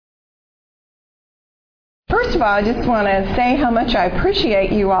first of all, I just want to say how much I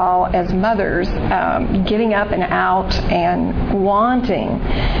appreciate you all as mothers getting up and out and wanting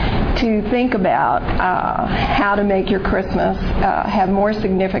to think about how to make your Christmas have more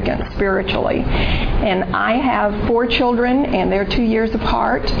significance spiritually. And I have 4 children, and they're 2 years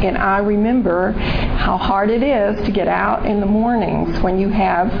apart, and I remember how hard it is to get out in the mornings when you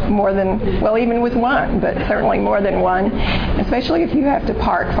have more than, well, even with one, but certainly more than one, especially if you have to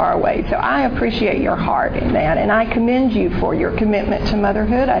park far away. So I appreciate your heart in that, and I commend you for your commitment to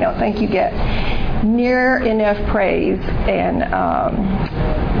motherhood. I don't think you get near enough praise and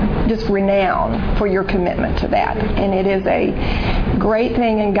just renown for your commitment to that. And it is a great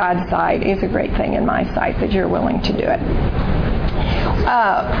thing in God's sight. It's a great thing in my sight that you're willing to do it.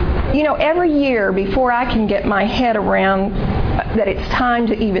 Every year before I can get my head around that it's time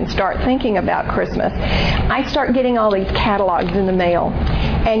to even start thinking about Christmas, I start getting all these catalogs in the mail.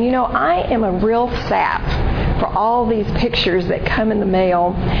 And I am a real sap for all these pictures that come in the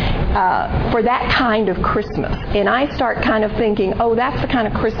mail for that kind of Christmas. And I start kind of thinking, oh, that's the kind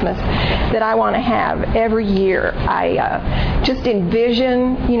of Christmas that I want to have every year. I just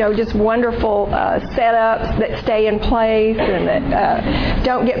envision, just wonderful setups that stay in place and that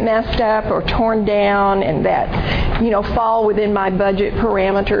don't get messed up or torn down, and that, fall within my budget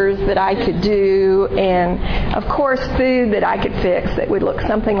parameters that I could do. And, of course, food that I could fix that would look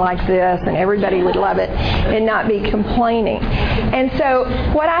something like this and everybody would love it and not be complaining. And so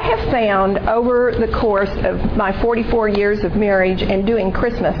what I have found over the course of my 44 years of marriage and doing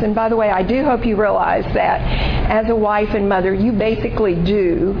Christmas, and by the way, I do hope you realize that as a wife and mother, you basically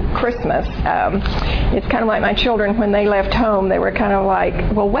do Christmas. It's kind of like my children when they left home, they were kind of like,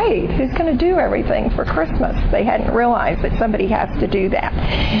 well, wait, who's going to do everything for Christmas? They hadn't realized that somebody has to do that.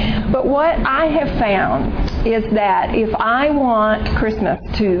 But what I have found is that if I want Christmas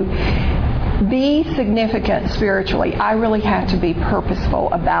to be significant spiritually, I really have to be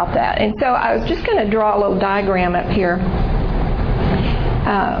purposeful about that. And so I was just going to draw a little diagram up here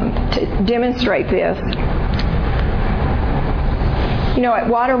to demonstrate this. At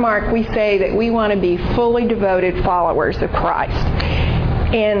Watermark, we say that we want to be fully devoted followers of Christ.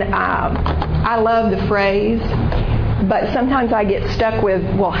 And I love the phrase, but sometimes I get stuck with,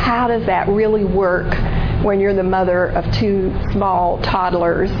 well, how does that really work when you're the mother of 2 small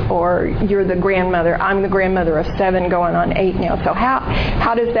toddlers, or you're the grandmother? I'm the grandmother of 7 going on 8 now. So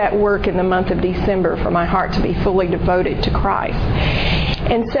how does that work in the month of December for my heart to be fully devoted to Christ?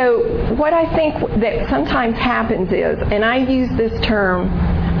 And so what I think that sometimes happens is, and I use this term,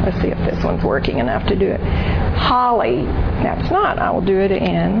 let's see if this one's working enough to do it, holly. That's not. I will do it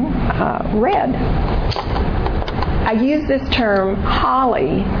in red. I use this term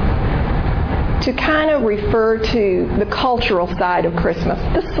holly to kind of refer to the cultural side of Christmas,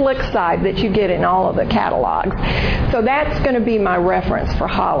 the slick side that you get in all of the catalogs. So that's going to be my reference for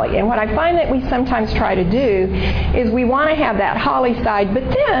holly. And what I find that we sometimes try to do is we want to have that holly side, but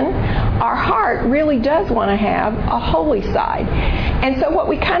then our heart really does want to have a holy side. And so what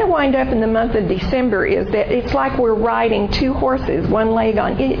we kind of wind up in the month of December is that it's like we're riding 2 horses, 1 leg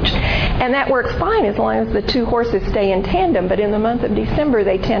on each. And that works fine as long as the 2 horses stay in tandem, but in the month of December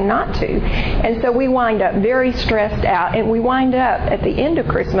they tend not to. And so we wind up very stressed out, and we wind up at the end of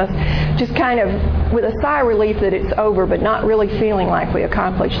Christmas just kind of with a sigh of relief that it's over, but not really feeling like we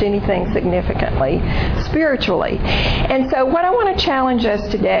accomplished anything significantly spiritually. And so what I want to challenge us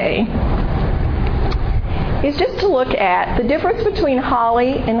today is just to look at the difference between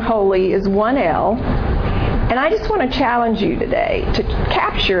holly and holy is 1 L. And I just want to challenge you today to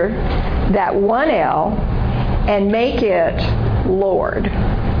capture that 1 L and make it Lord.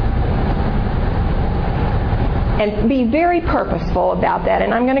 And be very purposeful about that.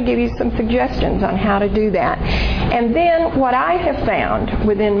 And I'm going to give you some suggestions on how to do that. And then what I have found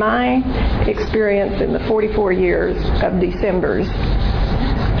within my experience in the 44 years of Decembers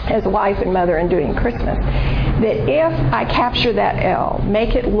as a wife and mother and doing Christmas, that if I capture that L,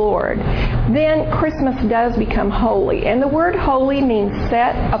 make it Lord, then Christmas does become holy. And the word holy means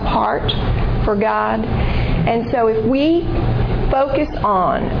set apart for God. And so if we focus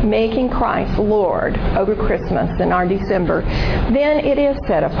on making Christ Lord over Christmas in our December, then it is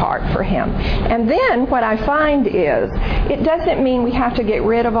set apart for Him. And then what I find is, it doesn't mean we have to get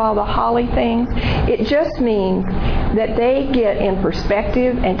rid of all the holly things. It just means that they get in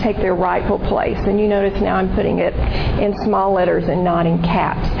perspective and take their rightful place. And you notice now I'm putting it in small letters and not in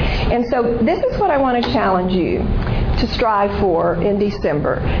caps. And so this is what I want to challenge you to strive for in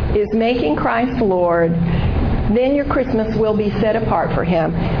December, is making Christ Lord. Then your Christmas will be set apart for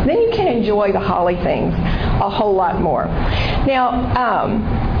Him. Then you can enjoy the holly things a whole lot more. Now,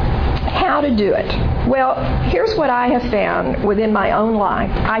 how how to do it? Well, here's what I have found within my own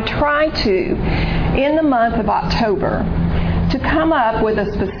life. I try to, in the month of October, to come up with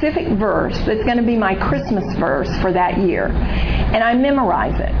a specific verse that's going to be my Christmas verse for that year. And I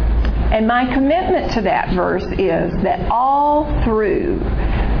memorize it. And my commitment to that verse is that all through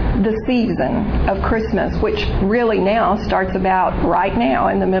the season of Christmas, which really now starts about right now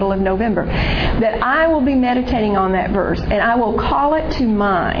in the middle of November, that I will be meditating on that verse and I will call it to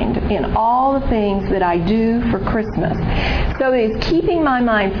mind in all the things that I do for Christmas. So it's keeping my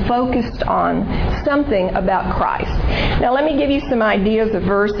mind focused on something about Christ. Now let me give you some ideas of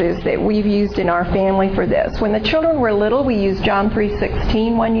verses that we've used in our family for this. When the children were little, we used John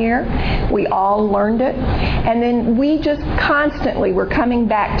 3:16 one year. We all learned it. And then we just constantly were coming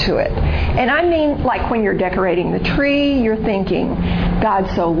back to it. And I mean, like when you're decorating the tree, you're thinking, God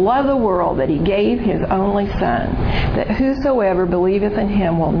so loved the world that He gave His only Son, that whosoever believeth in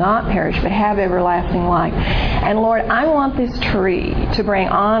Him will not perish but have everlasting life. And Lord, I want this tree to bring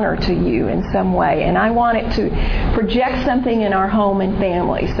honor to You in some way, and I want it to project something in our home and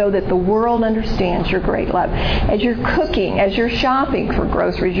family so that the world understands Your great love. As you're cooking, as you're shopping for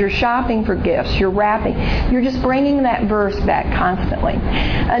groceries, you're shopping for gifts, you're wrapping, you're just bringing that verse back constantly.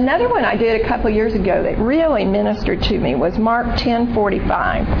 Another one I did a couple of years ago that really ministered to me was Mark 10:45.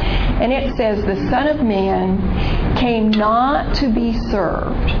 And it says, the Son of Man came not to be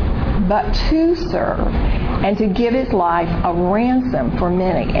served, but to serve, and to give His life a ransom for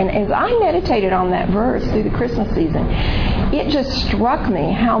many. And as I meditated on that verse through the Christmas season, it just struck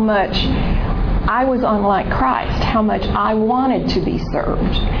me how much I was unlike Christ, how much I wanted to be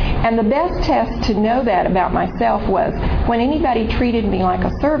served. And the best test to know that about myself was when anybody treated me like a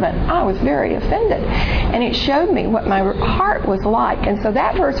servant, I was very offended. And it showed me what my heart was like. And so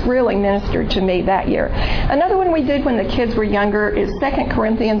that verse really ministered to me that year. Another one we did when the kids were younger is 2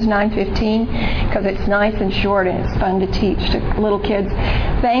 Corinthians 9:15, because it's nice and short and it's fun to teach to little kids.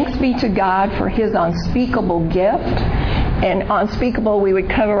 Thanks be to God for His unspeakable gift. And unspeakable, we would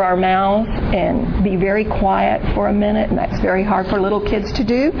cover our mouths and be very quiet for a minute, and that's very hard for little kids to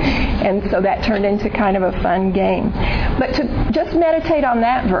do. And so that turned into kind of a fun game. But to just meditate on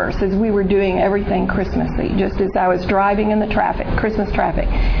that verse as we were doing everything Christmassy, just as I was driving in the traffic, Christmas traffic.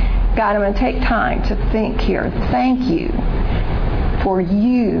 God, I'm going to take time to think here. Thank You for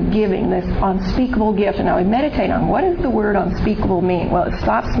You giving this unspeakable gift. And I would meditate on what does the word unspeakable mean? Well, it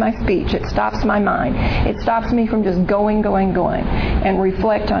stops my speech. It stops my mind. It stops me from just going, and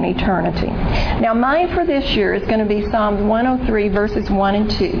reflect on eternity. Now, mine for this year is going to be Psalms 103, verses 1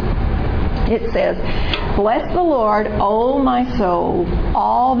 and 2. It says, Bless the Lord, O my soul,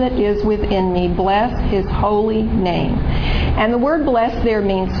 all that is within me. Bless His holy name. And the word bless there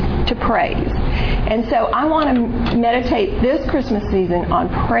means to praise. And so I want to meditate this Christmas season on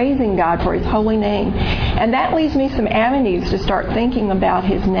praising God for His holy name. And that leaves me some avenues to start thinking about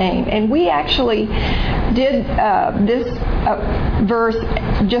His name. And we actually did this verse,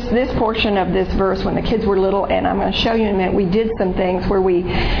 just this portion of this verse when the kids were little, and I'm going to show you in a minute, we did some things where we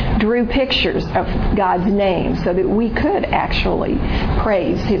drew pictures of God's name so that we could actually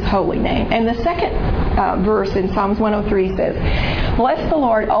praise His holy name. And the second verse in Psalms 103 says, Bless the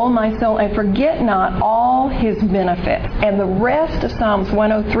Lord, O my soul, and forget not all His benefits. And the rest of Psalms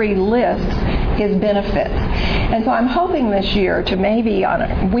 103 lists His benefits. And so I'm hoping this year to maybe on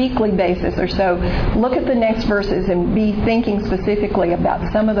a weekly basis or so look at the next verses and be thinking specifically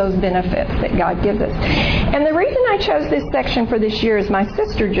about some of those benefits that God gives us. And the reason I chose this section for this year is my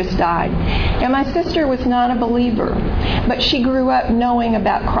sister just died. And my sister was not a believer, but she grew up knowing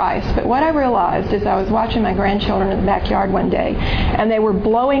about Christ. But what I realized is I was watching my grandchildren in the backyard one day, and they were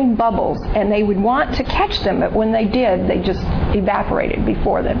blowing bubbles, and they would want to catch them, but when they did, they just evaporated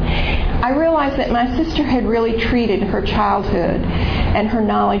before them. I realized that my sister had really treated her childhood and her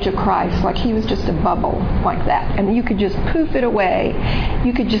knowledge of Christ like he was just a bubble like that. And you could just poof it away.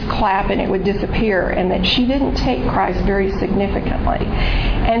 You could just clap and it would disappear. And that she didn't take Christ very significantly.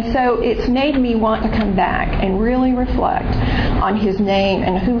 And so it's made me want to come back and really reflect on His name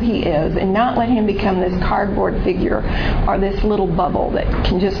and who He is and not let Him become this cardboard figure or this little bubble that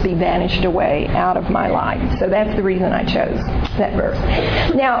can just be vanished away out of my life. So that's the reason I chose that verse.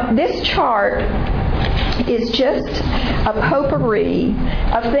 Now, this chart is just a potpourri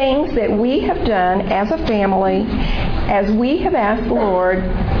of things that we have done as a family as we have asked the Lord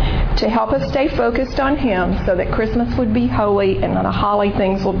to help us stay focused on Him so that Christmas would be holy and the holly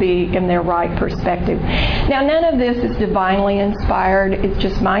things will be in their right perspective. Now, none of this is divinely inspired. It's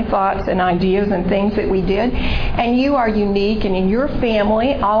just my thoughts and ideas and things that we did. And you are unique, and in your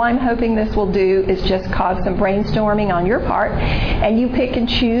family, all I'm hoping this will do is just cause some brainstorming on your part, and you pick and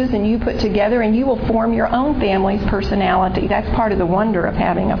choose and you put together, and you will form your own family's personality. That's part of the wonder of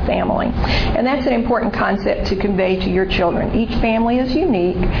having a family. And that's an important concept to convey to your children. Each family is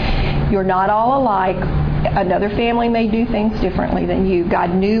unique. You're not all alike. Another family may do things differently than you.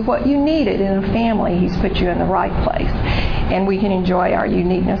 God knew what you needed in a family. He's put you in the right place. And we can enjoy our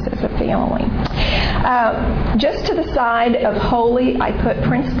uniqueness as a family. Just to the side of holy, I put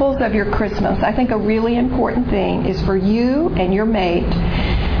principles of your Christmas. I think a really important thing is for you and your mate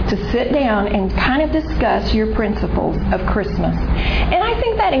to sit down and kind of discuss your principles of Christmas. And I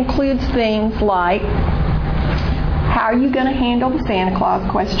think that includes things like, how are you going to handle the Santa Claus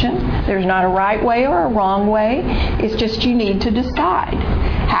question? There's not a right way or a wrong way. It's just you need to decide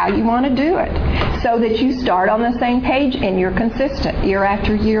how you want to do it so that you start on the same page and you're consistent year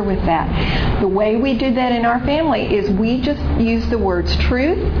after year with that. The way we did that in our family is we just used the words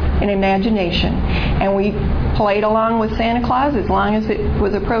truth and imagination. And we played along with Santa Claus as long as it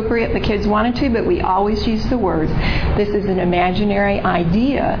was appropriate, the kids wanted to, but we always used the words. This is an imaginary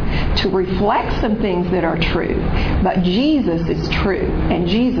idea to reflect some things that are true. But Jesus is true, and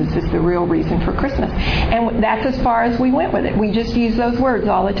Jesus is the real reason for Christmas. And that's as far as we went with it. We just used those words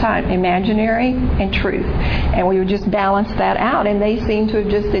all the time, imaginary and truth. And we would just balance that out, and they seem to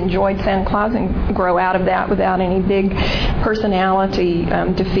have just enjoyed Santa Claus and grow out of that without any big personality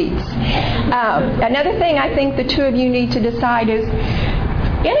defeats. Another thing I think the two of you need to decide is,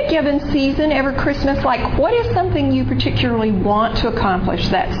 in a given season, every Christmas, like, what is something you particularly want to accomplish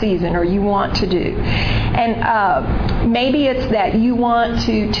that season or you want to do? And maybe it's that you want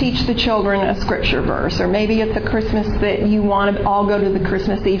to teach the children a scripture verse, or maybe it's a Christmas that you want to all go to the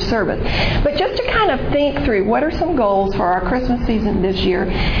Christmas Eve service. But just to kind of think through, what are some goals for our Christmas season this year?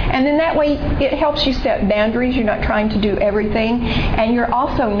 And then that way it helps you set boundaries. You're not trying to do everything. And you're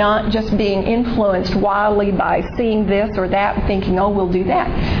also not just being influenced wildly by seeing this or that and thinking, oh, we'll do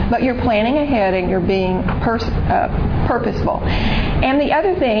that. But you're planning ahead and you're being purposeful. And the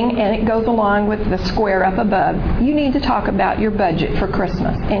other thing, and it goes along with the square up above, you need to talk about your budget for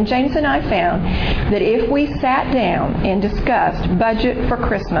Christmas. And James and I found that if we sat down and discussed budget for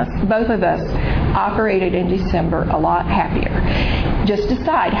Christmas, both of us operated in December a lot happier. Just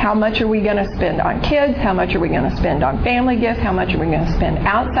decide, how much are we going to spend on kids? How much are we going to spend on family gifts? How much are we going to spend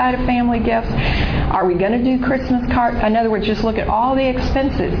outside of family gifts? Are we going to do Christmas cards? In other words, just look at all the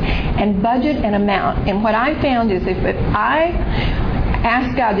expenses and budget an amount. And what I found is if I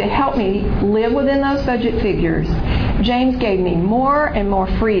asked God to help me live within those budget figures, James gave me more and more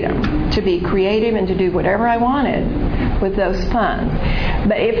freedom to be creative and to do whatever I wanted with those funds.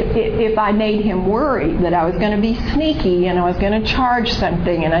 But if I made him worry that I was going to be sneaky and I was going to charge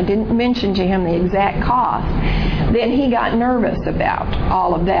something and I didn't mention to him the exact cost, then he got nervous about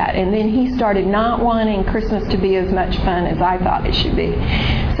all of that. And then he started not wanting Christmas to be as much fun as I thought it should be.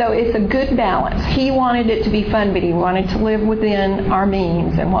 So it's a good balance. He wanted it to be fun, but he wanted to live within our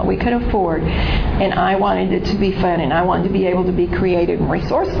means and what we could afford. And I wanted it to be fun, and I wanted to be able to be creative and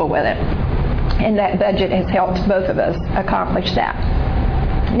resourceful with it. And that budget has helped both of us accomplish that.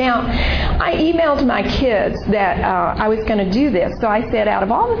 Now, I emailed my kids that I was going to do this. So I said, out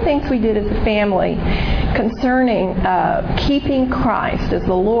of all the things we did as a family concerning keeping Christ as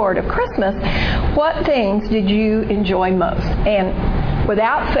the Lord of Christmas, what things did you enjoy most? And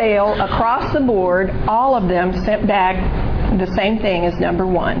without fail, across the board, all of them sent back the same thing as number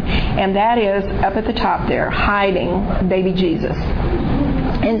one. And that is, up at the top there, hiding baby Jesus.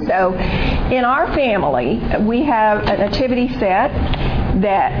 And so in our family, we have a nativity set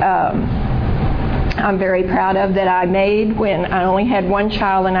that I'm very proud of, that I made when I only had one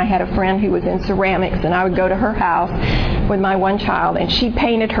child, and I had a friend who was in ceramics, and I would go to her house with my one child, and she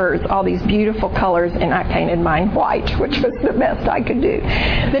painted hers all these beautiful colors, and I painted mine white, which was the best I could do.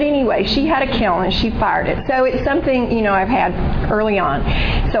 But anyway, she had a kiln and she fired it. So it's something, I've had early on.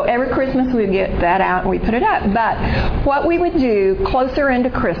 So every Christmas we would get that out and we put it up. But what we would do closer into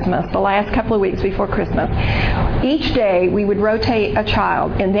Christmas, the last couple of weeks before Christmas, each day we would rotate a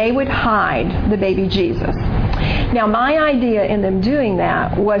child and they would hide the baby Jesus. Now, my idea in them doing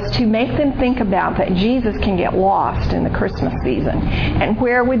that was to make them think about that Jesus can get lost in the Christmas season, and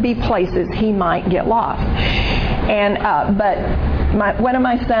where would be places he might get lost. And but one of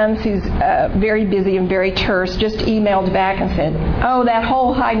my sons, who's very busy and very terse, just emailed back and said, "Oh, that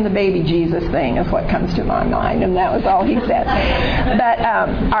whole hiding the baby Jesus thing is what comes to my mind," and that was all he said. But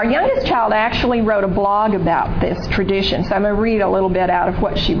our youngest child actually wrote a blog about this tradition, so I'm going to read a little bit out of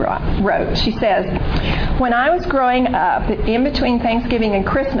what she wrote. She says, "When I was growing up, in between Thanksgiving and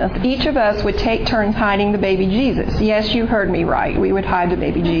Christmas, each of us would take turns hiding the baby Jesus." Yes, you heard me right. We would hide the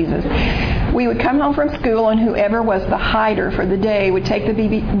baby Jesus. We would come home from school, and whoever was the hider for the day would take the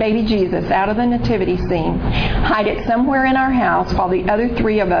baby Jesus out of the nativity scene, hide it somewhere in our house, while the other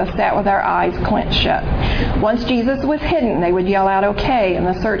three of us sat with our eyes clenched shut. Once Jesus was hidden, they would yell out, "Okay," and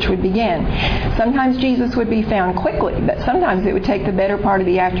the search would begin. Sometimes Jesus would be found quickly, but sometimes it would take the better part of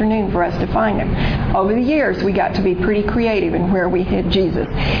the afternoon for us to find him. Over the years, we got to be pretty creative in where we hid Jesus,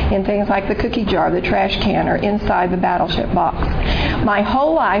 in things like the cookie jar, the trash can, or inside the battleship box. My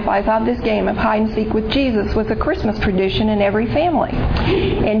whole life, I thought this game of hide and seek with Jesus was a Christmas tradition in every family.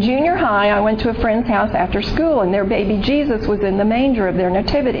 In junior high, I went to a friend's house after school, and their baby Jesus was in the manger of their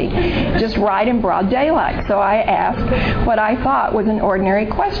nativity, just right in broad daylight. So I asked what I thought was an ordinary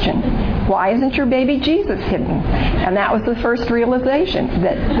question: "Why isn't your baby Jesus hidden?" And that was the first realization,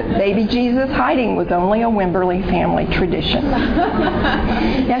 that baby Jesus hiding was only a Wimberley family tradition.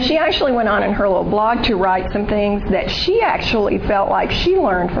 Now, she actually went on in her little blog to write some things that she actually felt like she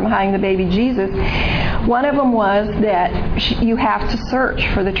learned from hiding the baby Jesus. One of them was that you have to search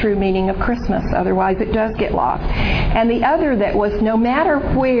for the true meaning of Christmas, otherwise it does get lost. And the other that was, no matter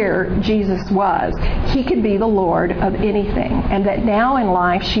where Jesus was, he could be the Lord of anything, and that now in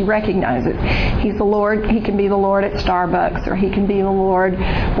life she recognizes he's the Lord. He can be the Lord at Starbucks, or he can be the Lord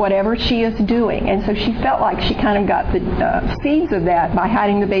whatever she is doing. And so she felt like she kind of got the seeds of that by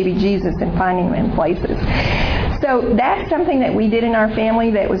hiding the baby Jesus and finding him in places. So that's something that we did in our family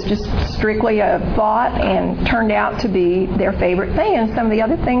that was just strictly a thought and turned out to be their favorite thing. And some of the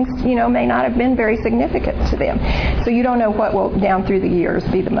other things, may not have been very significant to them. So you don't know what will, down through the years,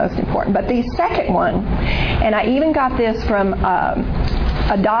 be the most important. But the second one, and I even got this from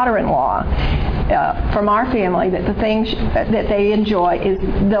a daughter-in-law from our family, that the thing that they enjoy is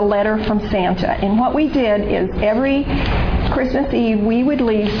the letter from Santa. And what we did is every Christmas Eve we would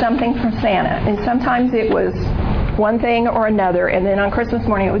leave something from Santa, and sometimes it was one thing or another, and then on Christmas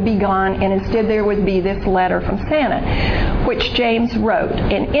morning it would be gone, and instead there would be this letter from Santa, which James wrote.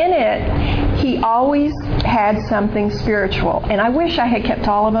 And in it, he always had something spiritual. And I wish I had kept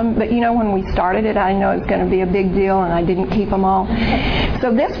all of them, but when we started it, I know it's going to be a big deal, and I didn't keep them all.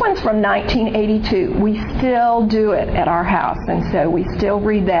 So this one's from 1982. We still do it at our house, and so we still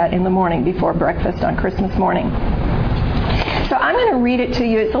read that in the morning before breakfast on Christmas morning. So I'm going to read it to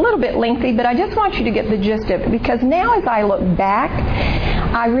you. It's a little bit lengthy, but I just want you to get the gist of it, because now as I look back,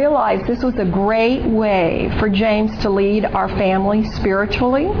 I realize this was a great way for James to lead our family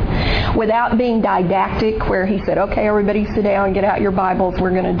spiritually without being didactic, where he said, "Okay, everybody sit down, get out your Bibles,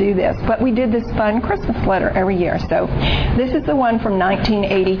 we're going to do this." But we did this fun Christmas letter every year. So this is the one from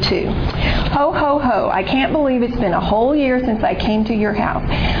 1982. "Ho, ho, ho, I can't believe it's been a whole year since I came to your house.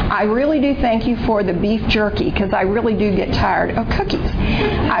 I really do thank you for the beef jerky, because I really do get tired of cookies.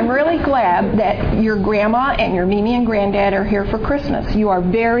 I'm really glad that your grandma and your Mimi and Granddad are here for Christmas. You are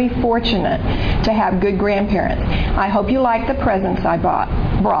very fortunate to have good grandparents. I hope you like the presents I brought.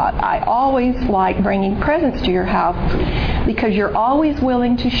 I always like bringing presents to your house because you're always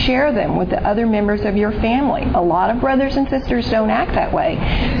willing to share them with the other members of your family. A lot of brothers and sisters don't act that way,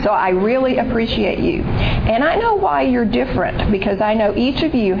 so I really appreciate you. And I know why you're different, because I know each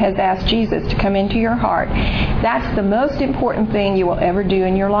of you has asked Jesus to come into your heart. That's the most important thing you will ever do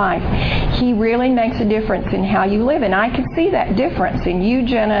in your life. He really makes a difference in how you live, and I can see that difference in you,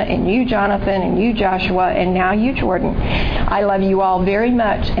 Jenna, and you, Jonathan, and you, Joshua, and now you, Jordan. I love you all very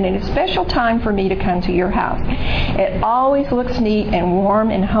much, and it's a special time for me to come to your house. It always looks neat and warm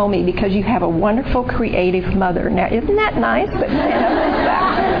and homey because you have a wonderful, creative mother." Now, isn't that nice? But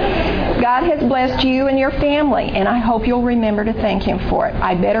God has blessed you and your family, and I hope you'll remember to thank Him for it.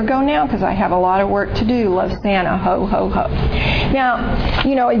 I better go now because I have a lot of work to do. Love, Santa. Ho, ho, ho. Now,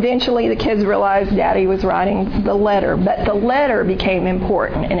 eventually the kids realized Daddy was writing the letter, but the letter became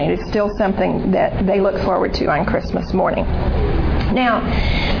important, and it is still something that they look forward to on Christmas morning. Now,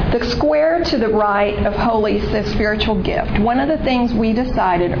 the square to the right of holy says spiritual gift. One of the things we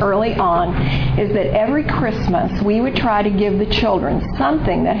decided early on is that every Christmas we would try to give the children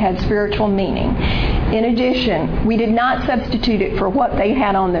something that had spiritual meaning. In addition, we did not substitute it for what they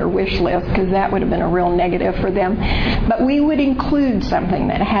had on their wish list, because that would have been a real negative for them, but we would include something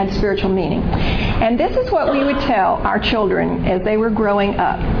that had spiritual meaning. And this is what we would tell our children as they were growing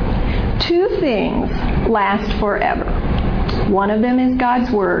up. 2 things last forever: One of them is God's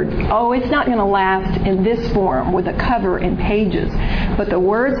Word. Oh, it's not going to last in this form with a cover and pages, but the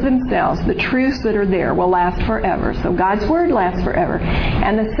words themselves, the truths that are there, will last forever. So God's Word lasts forever.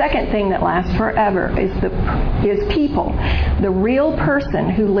 And the second thing that lasts forever is people, the real person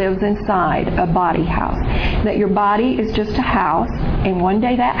who lives inside a body house. That your body is just a house, and one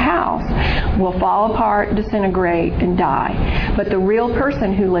day that house will fall apart, disintegrate, and die. But the real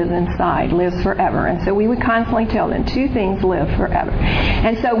person who lives inside lives forever. And so we would constantly tell them two things live forever.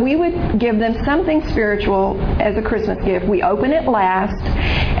 And so we would give them something spiritual as a Christmas gift. We open it last,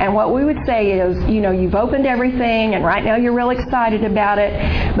 and what we would say is, you've opened everything, and right now you're real excited about it,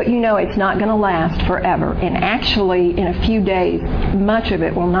 but it's not going to last forever. And actually, in a few days, much of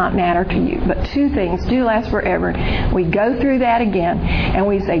it will not matter to you. But two things do last forever. We go through that again, and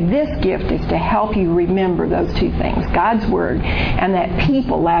we say this gift is to help you remember those two things, God's Word and that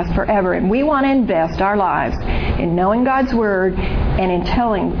people last forever. And we want to invest our lives in knowing God's Word and in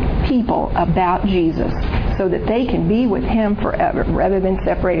telling people about Jesus so that they can be with Him forever rather than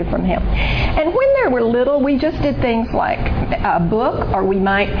separated from Him. And when they were little, we just did things like a book, or we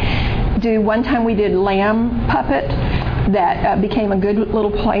might do, one time we did lamb puppet that became a good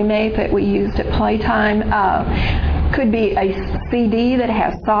little playmate that we used at playtime. Could be a CD that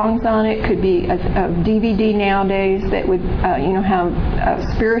has songs on it. Could be a DVD nowadays that would,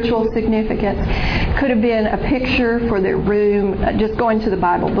 have spiritual significance. Could have been a picture for their room, just going to the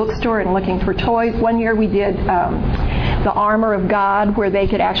Bible bookstore and looking for toys. One year we did the armor of God, where they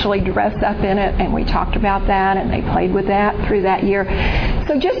could actually dress up in it, and we talked about that, and they played with that through that year.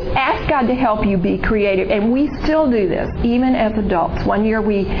 So just ask God to help you be creative. And we still do this, even as adults. One year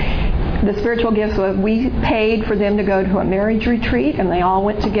the spiritual gifts was we paid for them to go to a marriage retreat, and they all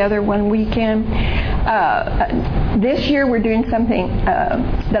went together one weekend. This year we're doing something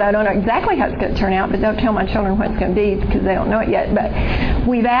that I don't know exactly how it's going to turn out, but don't tell my children what it's going to be because they don't know it yet. But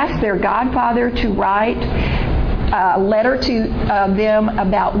we've asked their godfather to write a letter to them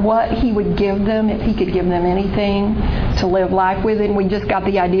about what he would give them if he could give them anything to live life with. And we just got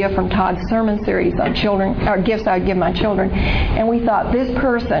the idea from Todd's sermon series on children, or gifts I would give my children. And we thought this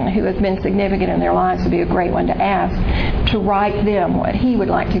person who has been significant in their lives would be a great one to ask to write them what he would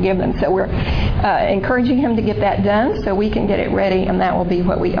like to give them. So we're encouraging him to get that done so we can get it ready, and that will be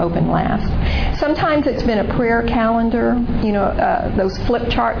what we open last. Sometimes it's been a prayer calendar, those flip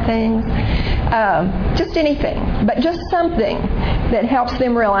chart things, just anything. But just something that helps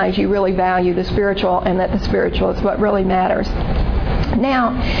them realize you really value the spiritual and that the spiritual is what really matters.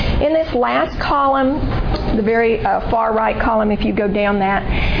 Now, in this last column, the very far right column, if you go down that,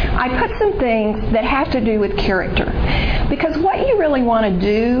 I put some things that have to do with character. Because what you really want to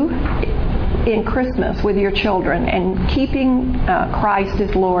do in Christmas with your children and keeping Christ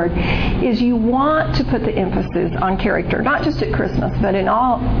as Lord is you want to put the emphasis on character, not just at Christmas, but in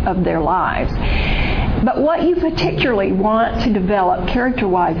all of their lives. But what you particularly want to develop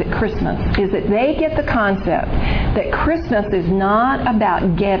character-wise at Christmas is that they get the concept that Christmas is not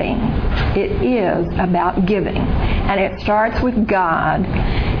about getting, it is about giving. And it starts with God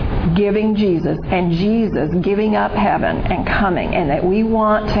giving Jesus, and Jesus giving up heaven and coming, and that we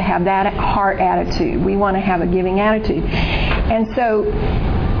want to have that heart attitude. We want to have a giving attitude. And so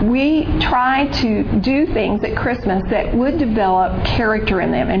we try to do things at Christmas that would develop character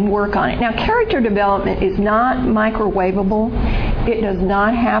in them and work on it. Now, character development is not microwavable. It does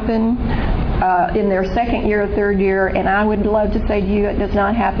not happen in their second year or third year, and I would love to say to you it does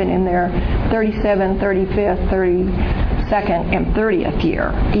not happen in their 37th, 35th, 32nd, and 30th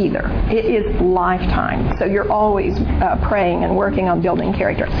year either. It is lifetime. So you're always praying and working on building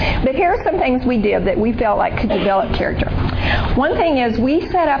character. But here are some things we did that we felt like could develop character. One thing is we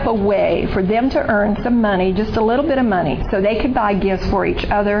set up a way for them to earn some money, just a little bit of money, so they could buy gifts for each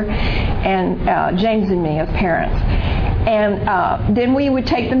other and James and me as parents. And then we would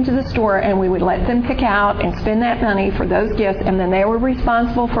take them to the store and we would let them pick out and spend that money for those gifts, and then they were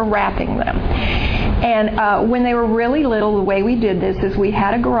responsible for wrapping them. And when they were really little, the way we did this is we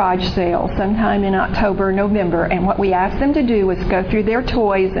had a garage sale sometime in October, November, and what we asked them to do was go through their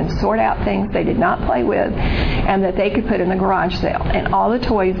toys and sort out things they did not play with and that they could put in the garage sale. And all the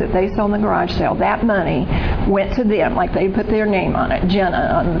toys that they sold in the garage sale, that money went to them, like they put their name on it, Jenna,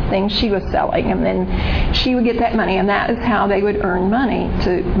 on the things she was selling, and then she would get that money, and that is how they would earn money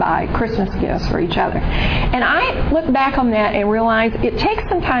to buy Christmas gifts for each other. And I look back on that and realize it takes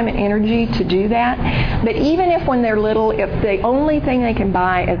some time and energy to do that. But even if when they're little, if the only thing they can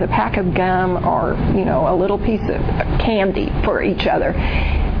buy is a pack of gum or, a little piece of candy for each other,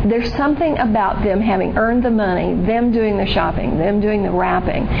 there's something about them having earned the money, them doing the shopping, them doing the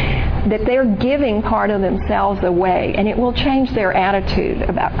wrapping, that they're giving part of themselves away, and it will change their attitude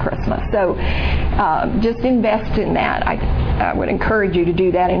about Christmas. So just invest in that. I would encourage you to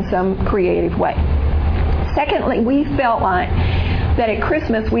do that in some creative way. Secondly, we felt like that at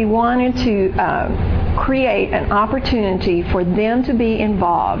Christmas we wanted to create an opportunity for them to be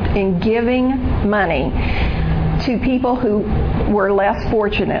involved in giving money to people who were less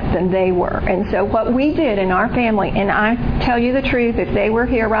fortunate than they were. And so what we did in our family, and I tell you the truth, if they were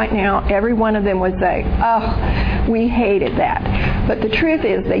here right now, every one of them would say, oh, we hated that. But the truth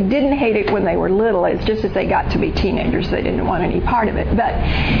is they didn't hate it when they were little. It's just as they got to be teenagers, they didn't want any part of it.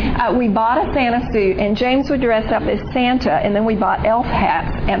 But we bought a Santa suit, and James would dress up as Santa, and then we bought elf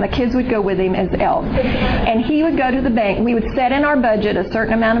hats, and the kids would go with him as elves. And he would go to the bank. We would set in our budget a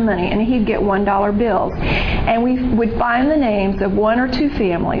certain amount of money, and he'd get $1 bills. And we would find the names of one or two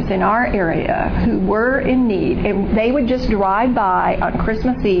families in our area who were in need, and they would just drive by on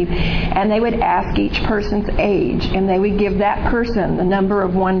Christmas Eve, and they would ask each person's age, and they would give that person the number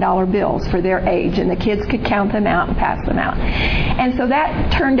of $1 bills for their age, and the kids could count them out and pass them out. And so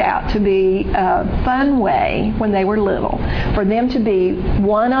that turned out to be a fun way when they were little for them to be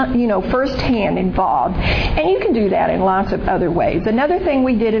firsthand involved. And you can do that in lots of other ways. Another thing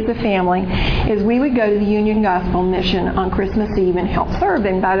we did as a family is we would go to the Union Gospel Mission on Christmas Eve and help serve.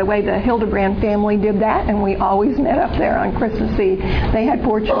 And by the way, the Hildebrand family did that, and we always met up there on Christmas Eve. They had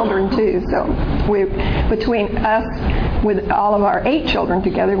 4 children too, so between us, with all of our 8 children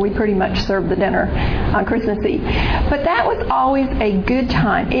together, we pretty much served the dinner on Christmas Eve. But that was always a good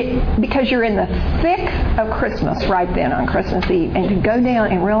time, because you're in the thick of Christmas right then on Christmas Eve, and to go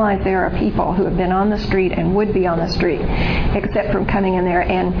down and realize there are people who have been on the street and would be on the street, except from coming in there,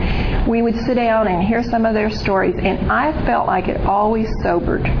 and we would sit down and hear some of their stories, and I felt like it always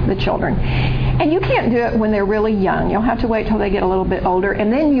sobered the children. And you can't do it when they're really young. You'll have to wait till they get a little bit older,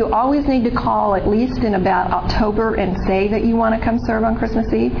 and then you always need to call at least in about October and say that you want to come serve on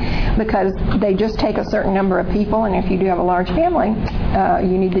Christmas Eve, because they just take a certain number of people, and if you do have a large family,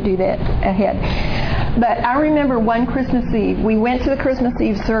 you need to do that ahead. But I remember one Christmas Eve, we went to the Christmas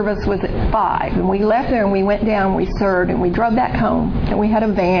Eve service was at 5, and we left there and we went down, we served, and we drove back home, and we had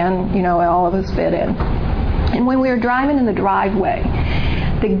a van, all of us fit in. And when we were driving in the driveway,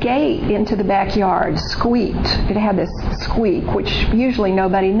 the gate into the backyard squeaked. It had this squeak, which usually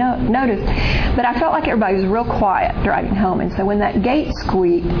nobody noticed. But I felt like everybody was real quiet driving home. And so when that gate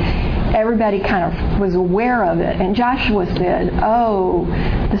squeaked, everybody kind of was aware of it. And Joshua said, oh,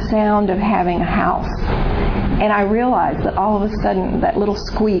 the sound of having a house. And I realized that all of a sudden that little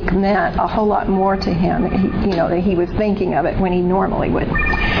squeak meant a whole lot more to him, that he was thinking of it when he normally would.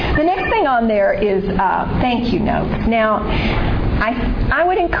 The next thing on there is thank you notes. Now, I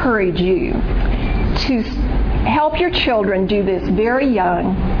would encourage you to help your children do this very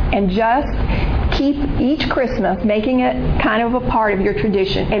young and just keep each Christmas making it kind of a part of your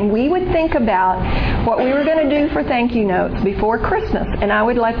tradition. And we would think about what we were going to do for thank you notes before Christmas. And I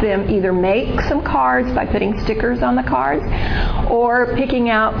would let them either make some cards by putting stickers on the cards or picking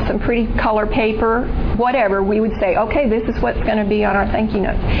out some pretty color paper, whatever. We would say, okay, this is what's going to be on our thank you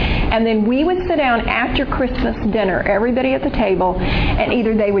notes. And then we would sit down after Christmas dinner, everybody at the table, and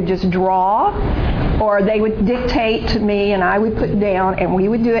either they would just draw or they would dictate to me and I would put down and we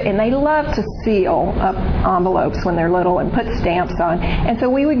would do it. And they love to seal up envelopes when they're little and put stamps on. And so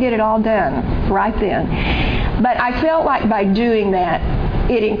we would get it all done right then. But I felt like by doing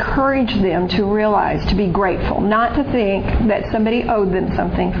that, it encouraged them to realize, to be grateful, not to think that somebody owed them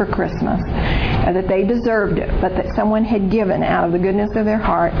something for Christmas, or that they deserved it, but that someone had given out of the goodness of their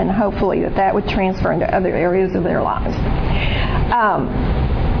heart, and hopefully that would transfer into other areas of their lives.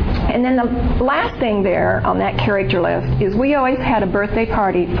 And then the last thing there on that character list is we always had a birthday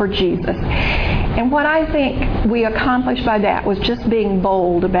party for Jesus. And what I think we accomplished by that was just being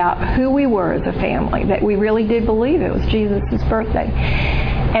bold about who we were as a family, that we really did believe it was Jesus' birthday.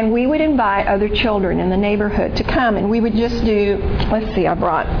 And we would invite other children in the neighborhood to come, and we would just do, I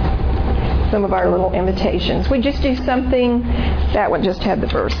brought some of our little invitations. We'd just do something that would just have the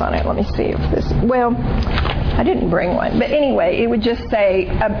verse on it. Let me see if this, I didn't bring one. But anyway, it would just say,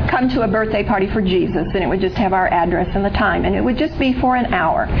 come to a birthday party for Jesus, and it would just have our address and the time. And it would just be for an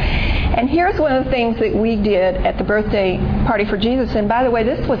hour. And here's one of the things that we did at the birthday party for Jesus. And by the way,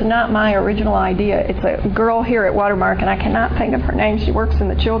 this was not my original idea. It's a girl here at Watermark, and I cannot think of her name. She works in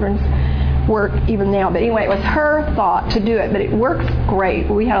the children's work even now. But anyway, it was her thought to do it, but it works great.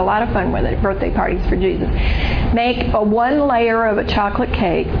 We had a lot of fun with it at birthday parties for Jesus. Make one layer of a chocolate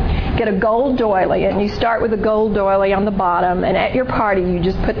cake. get a gold doily, and you start with a gold doily on the bottom, and at your party you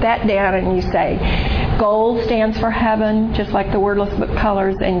just put that down and you say, gold stands for heaven, just like the Wordless Book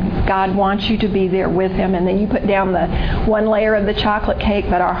colors, and God wants you to be there with Him. And then you put down the one layer of the chocolate cake,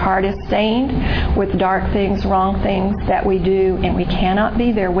 but our heart is stained with dark things, wrong things that we do, and we cannot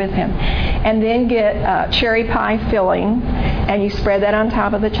be there with Him. And then get cherry pie filling, and you spread that on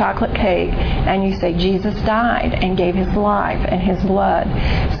top of the chocolate cake, and you say, Jesus died and gave His life and His blood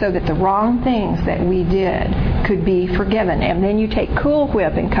so that the wrong things that we did could be forgiven. And then you take Cool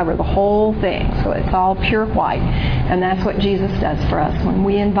Whip and cover the whole thing so it's all pure white. And that's what Jesus does for us when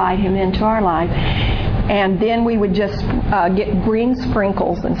we invite Him into our life. And then we would just get green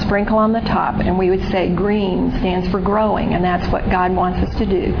sprinkles and sprinkle on the top, and we would say green stands for growing, and that's what God wants us to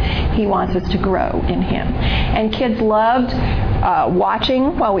do. He wants us to grow in Him. And kids loved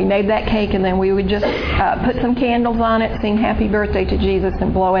watching while we made that cake, and then we would just put some candles on it, sing Happy Birthday to Jesus,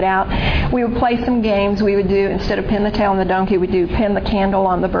 and blow it out. We would play some games. We would do, instead of pin the tail on the donkey, we'd do pin the candle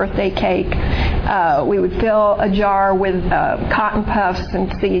on the birthday cake. We would fill a jar with cotton puffs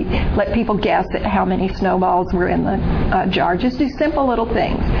and let people guess at how many snowballs were in the jar. Just do simple little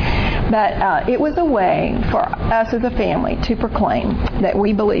things. But it was a way for us as a family to proclaim that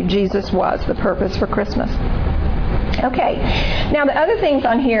we believe Jesus was the purpose for Christmas. Okay, now the other things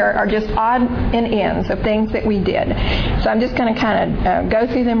on here are just odd and ends of things that we did. So I'm just going to kind of go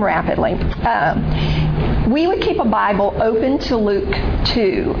through them rapidly. We would keep a Bible open to Luke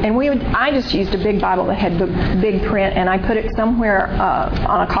 2, and I just used a big Bible that had the big print, and I put it somewhere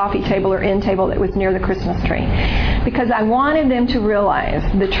on a coffee table or end table that was near the Christmas tree, because I wanted them to realize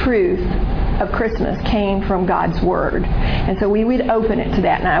the truth of Christmas came from God's Word. And so we would open it to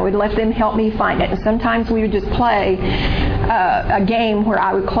that, and I would let them help me find it. And sometimes we would just play a game where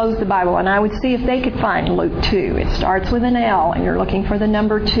I would close the Bible, and I would see if they could find Luke 2. It starts with an L, and you're looking for the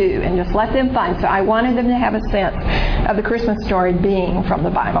number 2, and just let them find. So I wanted them to have a sense of the Christmas story being from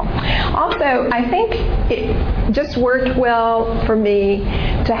the Bible. Also, I think it just worked well for me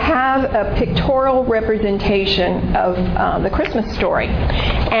to have a pictorial representation of the Christmas story.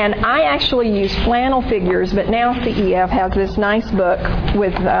 And I actually use flannel figures, but now CEF has this nice book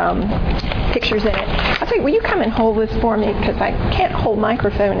with pictures in it. I think, will you come and hold this for me, because I can't hold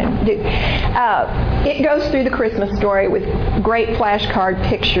microphone and do. It goes through the Christmas story with great flashcard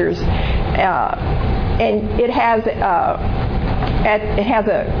pictures, and it has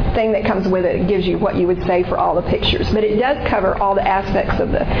a thing that comes with it. It gives you what you would say for all the pictures. But it does cover all the aspects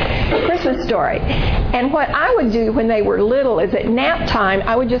of the Christmas story. And what I would do when they were little is at nap time,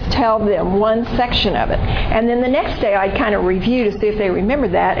 I would just tell them one section of it. And then the next day I'd kind of review to see if they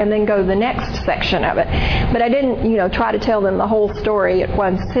remembered that, and then go to the next section of it. But I didn't, try to tell them the whole story at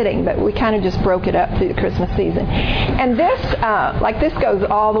one sitting, but we kind of just broke it up through the Christmas season. And this goes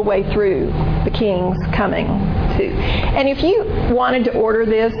all the way through the King's coming too. And if you wanted to order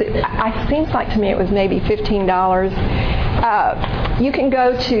this, it seems like to me it was maybe $15. You can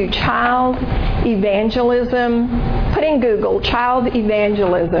go to Child Evangelism, put in Google Child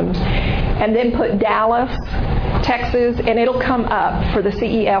Evangelism, and then put Dallas, Texas, and it'll come up for the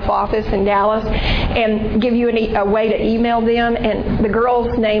CEF office in Dallas and give you a way to email them. And the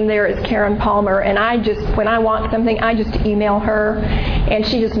girl's name there is Karen Palmer, and when I want something, I just email her, and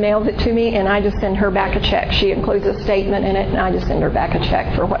she just mails it to me, and I just send her back a check. She includes a statement in it, and I just send her back a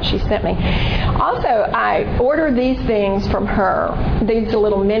check for what she sent me. Also, I order these things from her. These are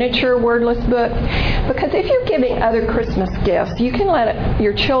little miniature wordless books, because if you're giving other Christmas gifts, you can let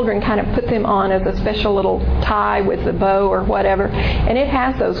your children kind of put them on as a special little tie with the bow or whatever, and it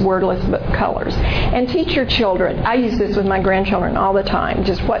has those wordless book colors. And teach your children. I use this with my grandchildren all the time.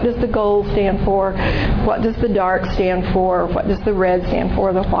 Just what does the gold stand for? What does the dark stand for? What does the red stand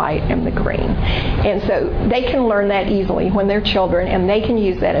for? The white and the green. And so they can learn that easily when they're children, and they can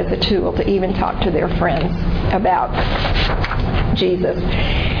use that as a tool to even talk to their friends about Jesus.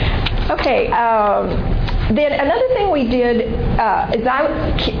 Okay. Then another thing we did is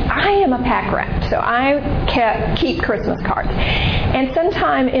I am a pack rat, so I keep Christmas cards. And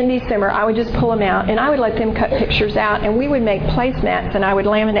sometime in December, I would just pull them out, and I would let them cut pictures out, and we would make placemats, and I would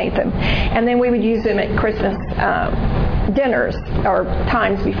laminate them. And then we would use them at Christmas dinners or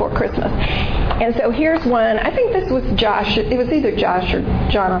times before Christmas. And so here's one. I think this was Josh. It was either Josh or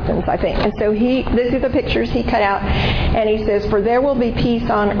Jonathan's, I think. And so these are the pictures he cut out, and he says, "For there will be peace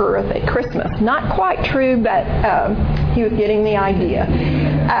on earth at Christmas." Not quite true, but he was getting the idea.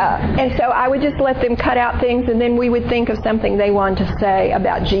 And so I would just let them cut out things, and then we would think of something they wanted to say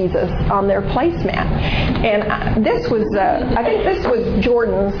about Jesus on their placemat. And this was, I think this was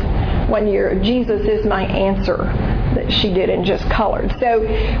Jordan's one year, "Jesus is my answer." that she did and just colored. So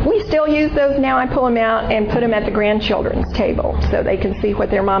we still use those now. I pull them out and put them at the grandchildren's table so they can see what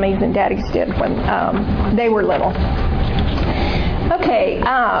their mommies and daddies did when they were little. Okay,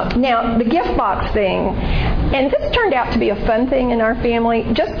 now the gift box thing, and this turned out to be a fun thing in our family.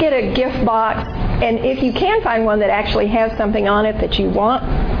 Just get a gift box, and if you can find one that actually has something on it that you want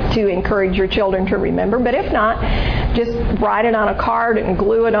to encourage your children to remember, but if not, just write it on a card and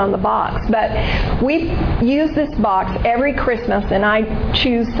glue it on the box. But we use this box every Christmas, and I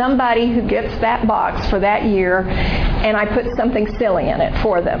choose somebody who gets that box for that year, and I put something silly in it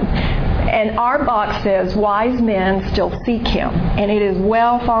for them. And our box says, "Wise men still seek him." And it is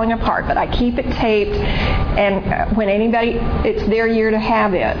well falling apart, but I keep it taped, and when anybody, it's their year to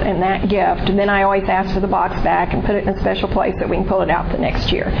have it and that gift, and then I always ask for the box back and put it in a special place so we can pull it out the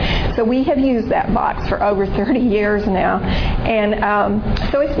next year. So we have used that box for over 30 years now, and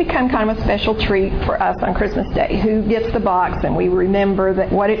so it's become kind of a special treat for us on Christmas Day. Who gets the box, and we remember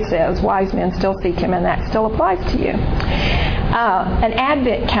that what it says, "Wise men still seek him," and that still applies to you. An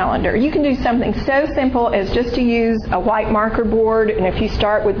Advent calendar. You can do something so simple as just to use a white marker board, and if you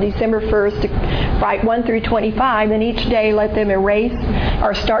start with December 1st to write 1 through 25, then each day let them erase,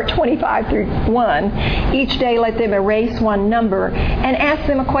 or start 25 through 1. Each day let them erase one number and ask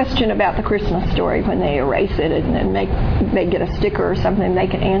them a question about the Christmas story when they erase it, and then they get a sticker or something, they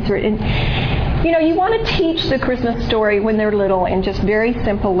can answer it. And you know, you want to teach the Christmas story when they're little in just very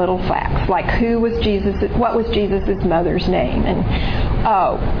simple little facts, like what was Jesus' mother's name? And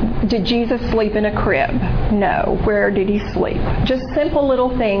did Jesus sleep in a crib? No. Where did he sleep? Just simple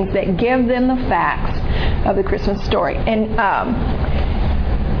little things that give them the facts of the Christmas story. And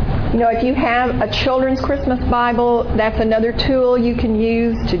you know, if you have a children's Christmas Bible, that's another tool you can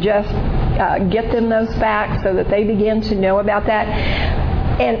use to just get them those facts so that they begin to know about that.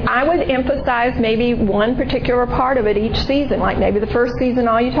 And I would emphasize maybe one particular part of it each season. Like maybe the first season,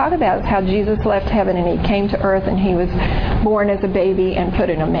 all you talk about is how Jesus left heaven and he came to earth and he was born as a baby and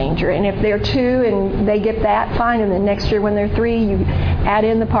put in a manger. And if they're 2 and they get that, fine. And then next year when they're 3, you add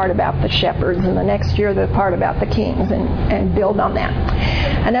in the part about the shepherds, and the next year the part about the kings, and build on that.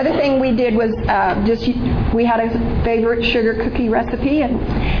 Another thing we did was we had a favorite sugar cookie recipe, and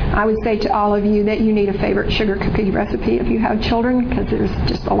I would say to all of you that you need a favorite sugar cookie recipe if you have children, because there's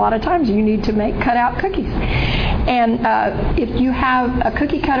just a lot of times you need to make cut-out cookies. And if you have a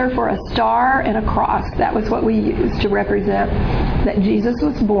cookie cutter for a star and a cross, that was what we used to represent that Jesus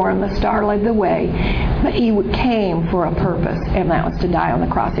was born, the star led the way, but he came for a purpose, and that was to die on the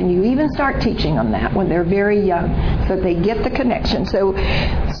cross. And you even start teaching them that when they're very young so that they get the connection. So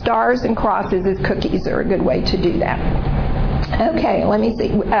stars and crosses as cookies are a good way to do that. Okay, let me see.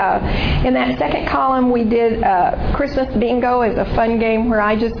 In that second column, we did Christmas Bingo as a fun game where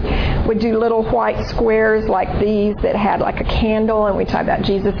I just would do little white squares like these that had like a candle, and we talk about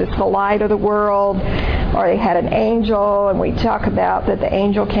Jesus is the light of the world, or they had an angel, and we talk about that the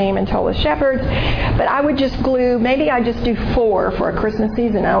angel came and told the shepherds. But I would just glue, maybe I just do 4 for a Christmas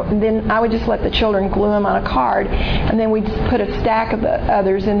season. Then I would just let the children glue them on a card, and then we'd put a stack of the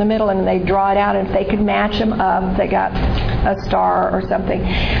others in the middle, and they'd draw it out, and if they could match them up, they got a star or something.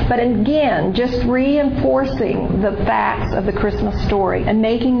 But again, just reinforcing the facts of the Christmas story and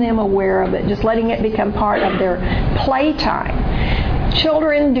making them aware of it, just letting it become part of their playtime.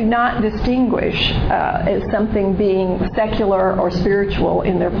 Children do not distinguish as something being secular or spiritual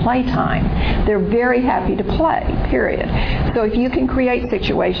in their playtime. They're very happy to play, period. So if you can create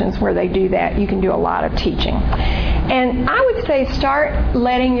situations where they do that, you can do a lot of teaching. And I would say start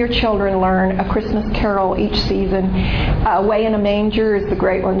letting your children learn a Christmas carol each season. Way in a Manger is the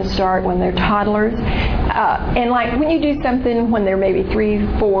great one to start when they're toddlers. And like when you do something when they're maybe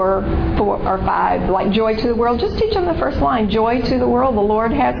 3, 4, or 5, like Joy to the World, just teach them the first line, Joy to the world, the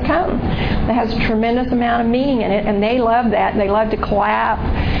Lord has come. That has a tremendous amount of meaning in it, and they love that. They love to clap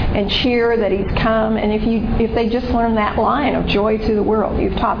and cheer that he's come. And if they just learn that line of Joy to the world,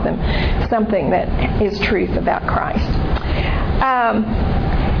 you've taught them something that is truth about Christ.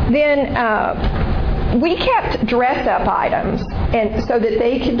 We kept dress-up items, and so that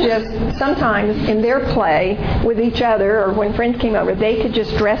they could just, sometimes in their play with each other or when friends came over, they could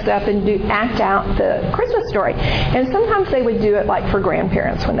just dress up and act out the Christmas story. And sometimes they would do it like for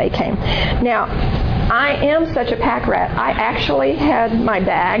grandparents when they came. Now, I am such a pack rat. I actually had my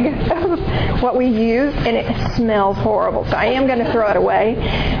bag of what we use, and it smells horrible. So I am going to throw it away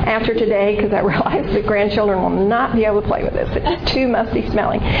after today because I realize the grandchildren will not be able to play with this. It's too musty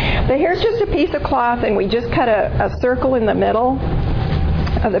smelling. But here's just a piece of cloth, and we just cut a circle in the middle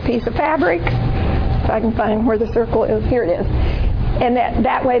of the piece of fabric. If I can find where the circle is. Here it is. And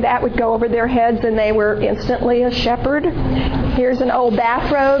that way that would go over their heads and they were instantly a shepherd. Here's an old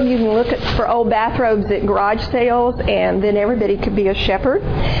bathrobe. You can look for old bathrobes at garage sales, and then everybody could be a shepherd.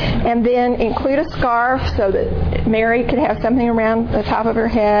 And then include a scarf so that Mary could have something around the top of her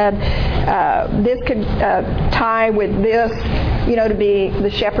head. This could tie with this, to be the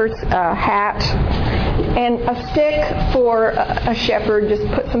shepherd's hat. And a stick for a shepherd, just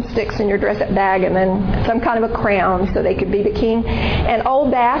put some sticks in your dress-up bag, and then some kind of a crown so they could be the king. And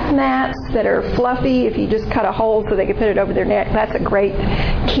old bath mats that are fluffy, if you just cut a hole so they could put it over their neck, that's a great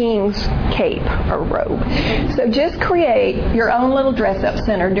king's cape or robe. So just create your own little dress-up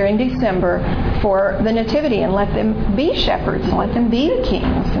center during December for the Nativity and let them be shepherds and let them be the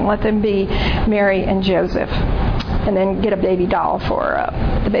kings and let them be Mary and Joseph. And then get a baby doll for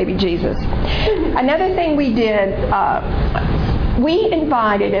the baby Jesus. Another thing we did, we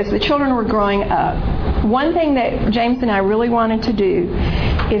invited, as the children were growing up, one thing that James and I really wanted to do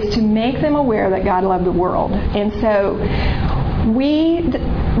is to make them aware that God loved the world. And so we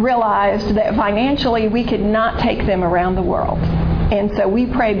realized that financially we could not take them around the world. And so we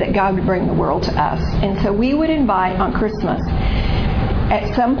prayed that God would bring the world to us. And so we would invite on Christmas,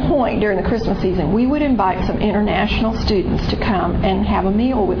 at some point during the Christmas season, we would invite some international students to come and have a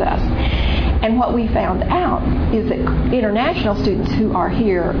meal with us. And what we found out is that international students who are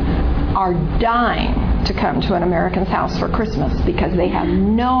here are dying to come to an American's house for Christmas because they have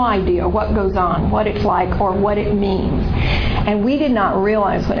no idea what goes on, what it's like, or what it means. And we did not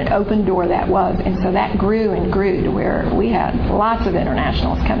realize what an open door that was. And so that grew and grew to where we had lots of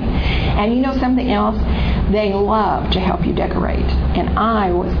internationals coming. And something else? They love to help you decorate. And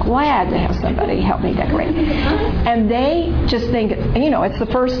I was glad to have somebody help me decorate. And they just think, it's the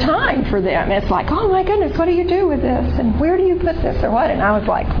first time for them. It's like, oh my goodness, what do you do with this? And where do you put this or what? And I was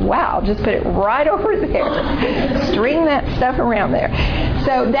like, wow, just put it right over there. String that stuff around there.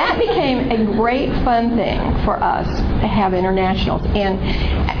 So that became a great fun thing for us to have internationals.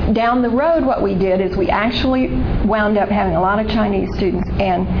 And down the road, what we did is we actually wound up having a lot of Chinese students,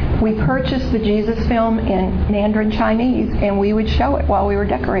 and we purchased the Jesus film in Mandarin Chinese, and we would show it while we were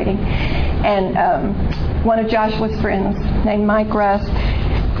decorating. And one of Joshua's friends named Mike Russ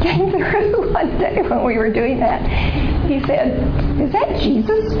came through one day when we were doing that. He said, "Is that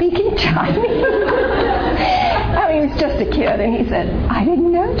Jesus speaking Chinese?" I mean, he was just a kid, and he said, "I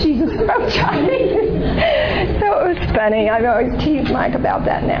didn't know Jesus spoke Chinese." So it was funny. I've always teased Mike about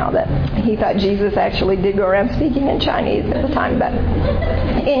that now, that he thought Jesus actually did go around speaking in Chinese at the time. But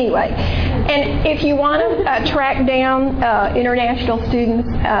anyway, and if you want to track down international students,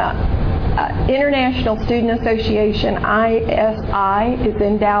 International Student Association, ISI, is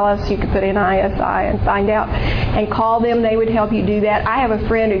in Dallas. You could put in ISI and find out and call them. They would help you do that. I have a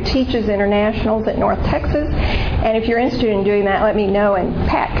friend who teaches internationals at North Texas, and if you're interested in doing that, let me know, and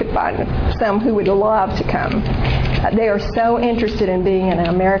Pat could find some who would love to come. They are so interested in being in an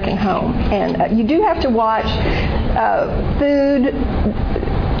American home. And you do have to watch food,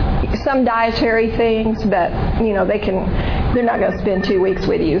 some dietary things, but they're not going to spend 2 weeks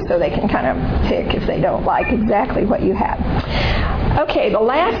with you, so they can kind of pick if they don't like exactly what you have. Okay, the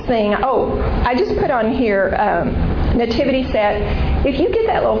last thing, I just put on here nativity set. If you get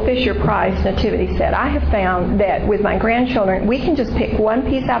that little Fisher-Price nativity set, I have found that with my grandchildren, we can just pick one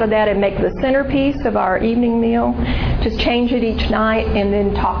piece out of that and make the centerpiece of our evening meal. Just change it each night and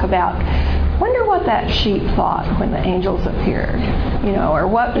then talk about, wonder what that sheep thought when the angels appeared, or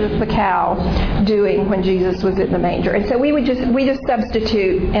what was the cow doing when Jesus was in the manger. And so we just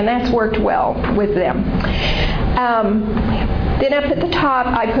substitute, and that's worked well with them. Then up at the top,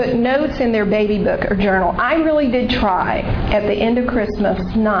 I put notes in their baby book or journal. I really did try at the end of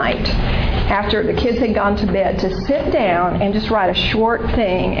Christmas night, after the kids had gone to bed, to sit down and just write a short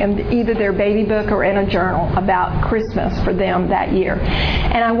thing in either their baby book or in a journal about Christmas for them that year.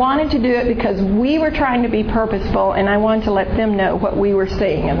 And I wanted to do it because we were trying to be purposeful, and I wanted to let them know what we were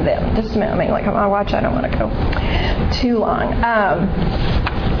seeing in them. Just a minute, let me look at my watch. I don't want to go too long.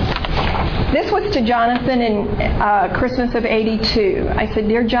 This was to Jonathan in Christmas of '82. I said,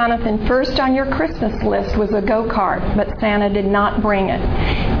 "Dear Jonathan, first on your Christmas list was a go-kart, but Santa did not bring it.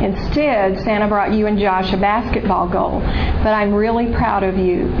 Instead, Santa brought you and Josh a basketball goal. But I'm really proud of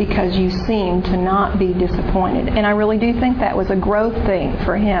you because you seem to not be disappointed." And I really do think that was a growth thing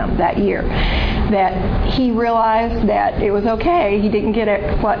for him that year, that he realized that it was okay. He didn't get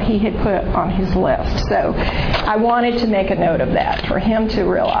what he had put on his list. So I wanted to make a note of that for him to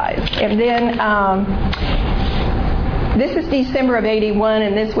realize. And then this is December of '81,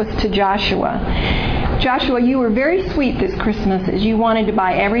 and this was to Joshua. "Joshua, you were very sweet this Christmas as you wanted to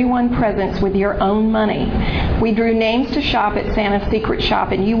buy everyone presents with your own money. We drew names to shop at at Santa's secret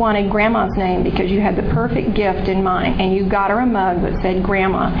shop and you wanted Grandma's name because you had the perfect gift in mind, and you got her a mug that said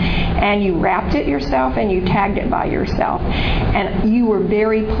Grandma, and you wrapped it yourself and you tagged it by yourself, and you were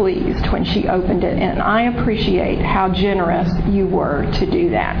very pleased when she opened it, and I appreciate how generous you were to do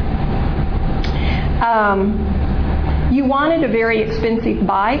that. You wanted a very expensive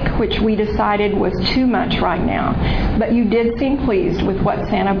bike, which we decided was too much right now, but you did seem pleased with what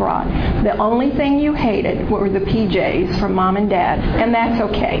Santa brought. The only thing you hated were the PJs from Mom and Dad, and that's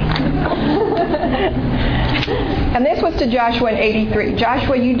okay. And this was to Joshua in 83.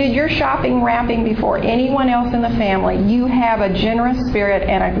 Joshua, you did your shopping wrapping before anyone else in the family. You have a generous spirit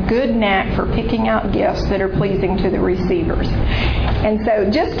and a good knack for picking out gifts that are pleasing to the receivers. And so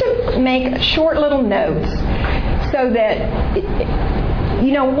just to make short little notes, so that,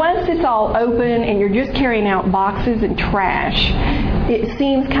 once it's all open and you're just carrying out boxes and trash, it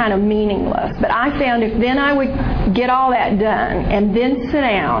seems kind of meaningless. But I found if then I would get all that done and then sit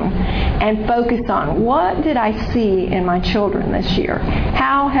down and focus on what did I see in my children this year?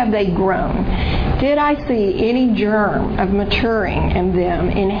 How have they grown? Did I see any germ of maturing in them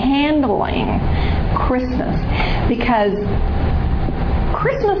in handling Christmas? Because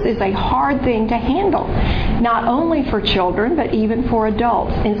Christmas is a hard thing to handle, not only for children, but even for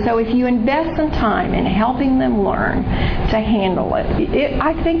adults. And so if you invest some time in helping them learn to handle it,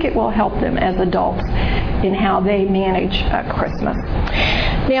 I think it will help them as adults in how they manage Christmas.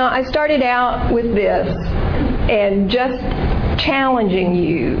 Now, I started out with this and just challenging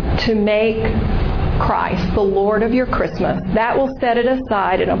you to make Christ the Lord of your Christmas. That will set it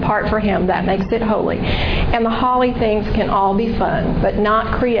aside and apart for Him. That makes it holy. And the holly things can all be fun, but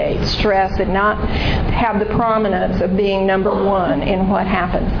not create stress and not have the prominence of being number one in what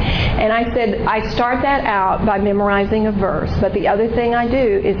happens. And I said, I start that out by memorizing a verse, but the other thing I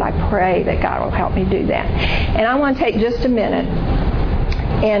do is I pray that God will help me do that. And I want to take just a minute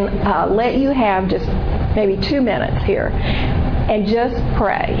and let you have just maybe 2 minutes here and just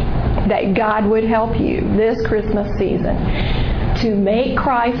pray that God would help you this Christmas season to make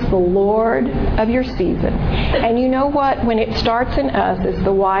Christ the Lord of your season. And you know what? When it starts in us as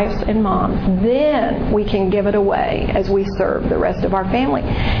the wives and moms, then we can give it away as we serve the rest of our family.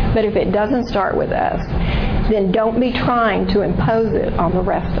 But if it doesn't start with us, then don't be trying to impose it on the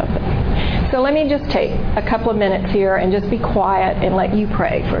rest of them. So let me just take a couple of minutes here and just be quiet and let you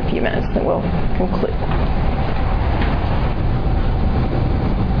pray for a few minutes, and we'll conclude.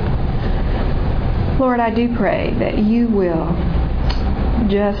 Lord, I do pray that you will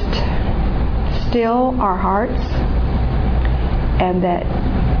just still our hearts and that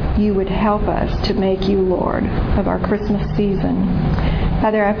you would help us to make you Lord of our Christmas season.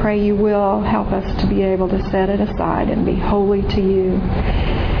 Father, I pray you will help us to be able to set it aside and be holy to you,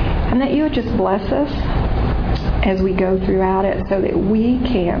 and that you would just bless us as we go throughout it so that we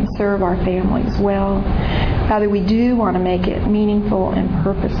can serve our families well. Father, we do want to make it meaningful and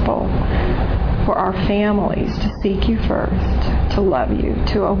purposeful for our families to seek you first, to love you,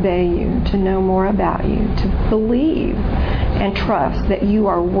 to obey you, to know more about you, to believe and trust that you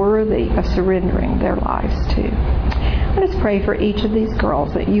are worthy of surrendering their lives to. Let us pray for each of these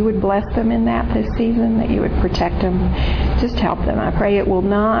girls that you would bless them in that this season, that you would protect them, just help them. I pray it will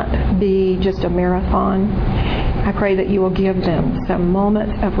not be just a marathon. I pray that you will give them some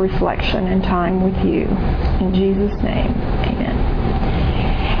moments of reflection and time with you. In Jesus' name, amen.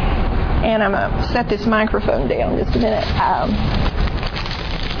 And I'm going to set this microphone down just a minute.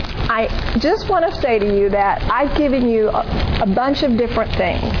 I just want to say to you that I've given you a bunch of different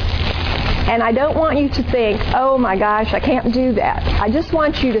things. And I don't want you to think, oh my gosh, I can't do that. I just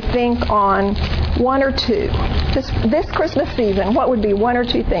want you to think on one or two. This Christmas season, what would be one or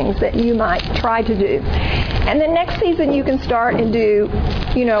two things that you might try to do? And then next season you can start and do,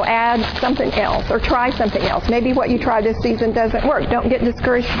 add something else or try something else. Maybe what you tried this season doesn't work. Don't get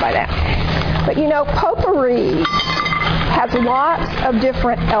discouraged by that. But potpourri has lots of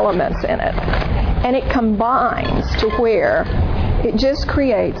different elements in it. And it combines to where it just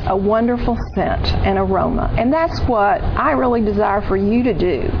creates a wonderful scent and aroma. And that's what I really desire for you to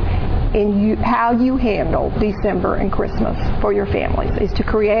do in how you handle December and Christmas for your families, is to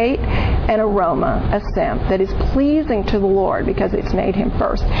create an aroma, a scent that is pleasing to the Lord because it's made Him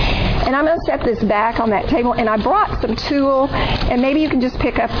first. And I'm going to set this back on that table, and I brought some tulle, and maybe you can just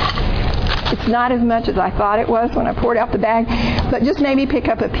pick up. It's not as much as I thought it was when I poured out the bag, but just maybe pick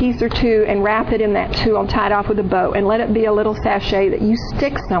up a piece or two and wrap it in that tulle and tie it off with a bow and let it be a little sachet that you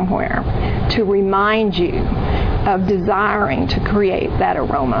stick somewhere to remind you of desiring to create that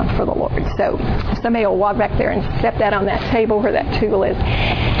aroma for the Lord. So somebody will walk back there and set that on that table where that tulle is.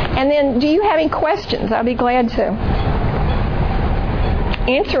 And then, do you have any questions? I'll be glad to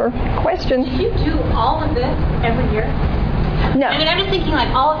answer questions. Do you do all of this every year? No. I mean, I'm just thinking,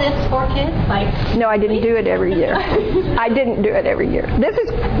 like, all of this for kids? Like, No, I didn't do it every year. I didn't do it every year. This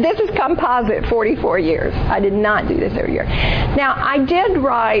is composite 44 years. I did not do this every year. Now, I did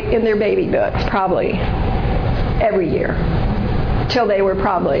write in their baby books probably every year till they were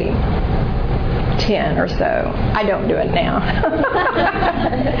probably 10 or so. I don't do it now.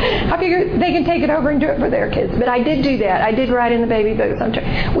 I figure they can take it over and do it for their kids. But I did do that. I did write in the baby books.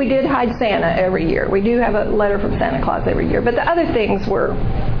 We did hide Santa every year. We do have a letter from Santa Claus every year. But the other things were,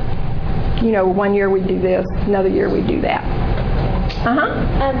 one year we'd do this, another year we'd do that.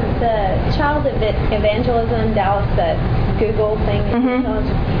 The child evangelism, Dallas, the Google thing,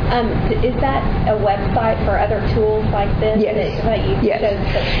 is that a website for other tools like this? Yes. That you showed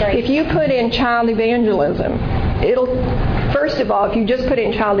such great. If you put in child evangelism, first of all, if you just put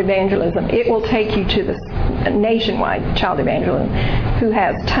in child evangelism, it will take you to the nationwide child evangelism, who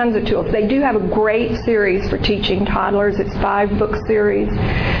has tons of tools. They do have a great series for teaching toddlers. It's 5-book series,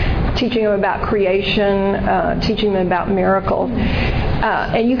 teaching them about creation, teaching them about miracles.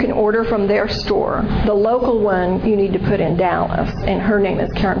 And you can order from their store. The local one you need to put in Dallas, and her name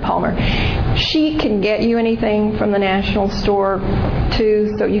is Karen Palmer. She can get you anything from the national store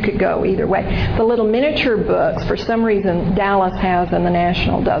too, so you could go either way. The little miniature books, for some reason, Dallas has and the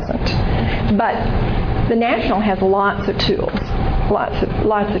national doesn't. But the national has lots of tools, lots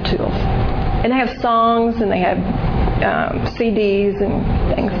of tools, and they have songs and they have CDs and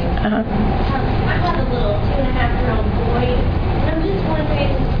things. I have a little 2.5-year-old boy, and I'm just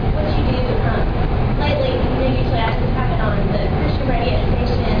wondering what you do. Lately, usually I just have it on the Christian radio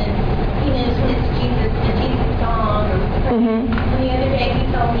station, and he knows when it's a Jesus song. And the other day he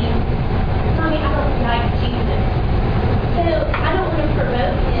told me, "Mommy, I don't like Jesus." So I don't want to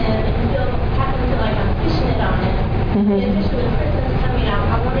promote him and have him feel like I'm pushing it on him. Especially with Christmas coming up,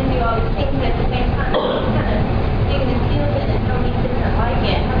 I want to do all these things, but at the same time, kind of digging his heels in and tell me he doesn't like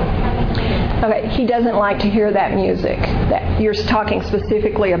it. How do you do it? Okay, he doesn't like to hear that music. That you're talking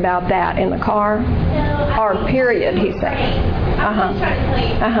specifically about that in the car, or period. He said. I'm just trying to tell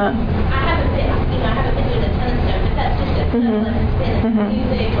you. I haven't been doing a ton of stuff, but that's just a ton of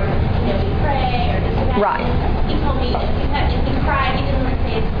music, or we pray, or this or that. Right. And he told me that if he cried, he didn't want to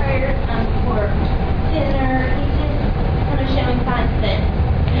say his prayers for dinner. He's just kind of showing signs that.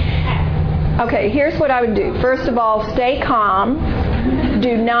 Okay, here's what I would do. First of all, stay calm.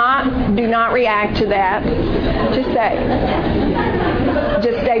 Do not react to that.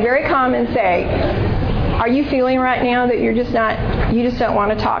 Just stay very calm and say, are you feeling right now that you just don't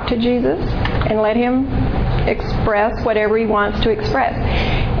want to talk to Jesus and let him express whatever he wants to express?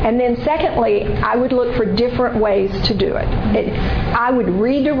 And then secondly, I would look for different ways to do it. I would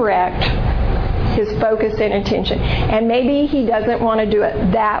redirect his focus and attention. And maybe he doesn't want to do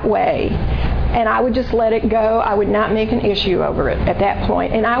it that way. And I would just let it go. I would not make an issue over it at that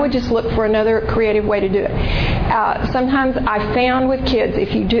point. And I would just look for another creative way to do it. Sometimes I found with kids,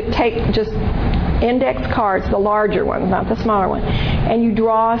 if you take just index cards, the larger ones, not the smaller one, and you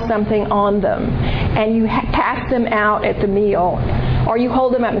draw something on them, and you pass them out at the meal, or you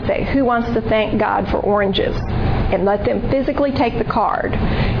hold them up and say, who wants to thank God for oranges? And let them physically take the card,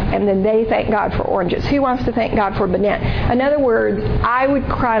 and then they thank God for oranges. Who wants to thank God for banana? In other words, I would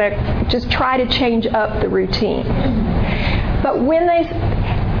try to change up the routine. But when he's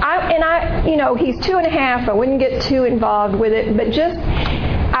 2.5, I wouldn't get too involved with it, but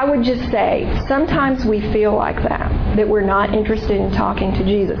I would just say, sometimes we feel like that we're not interested in talking to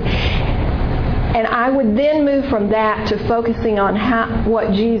Jesus. And I would then move from that to focusing on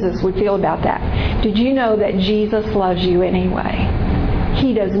what Jesus would feel about that. Did you know that Jesus loves you anyway?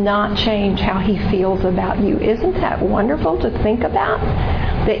 He does not change how he feels about you. Isn't that wonderful to think about?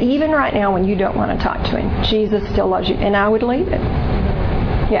 That even right now when you don't want to talk to him, Jesus still loves you. And I would leave it.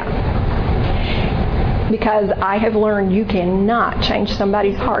 Yeah. Because I have learned you cannot change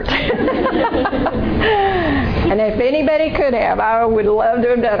somebody's heart. And if anybody could have, I would love to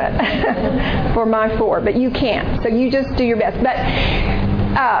have done it for my 4. But you can't. So you just do your best. But,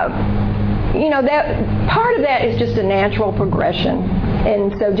 that part of that is just a natural progression.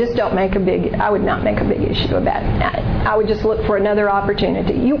 And so just I would not make a big issue about it. I would just look for another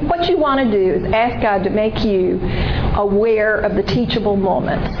opportunity. What you want to do is ask God to make you aware of the teachable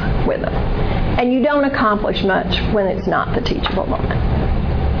moments with them. And you don't accomplish much when it's not the teachable moment.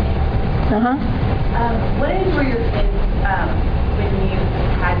 What age were your kids when you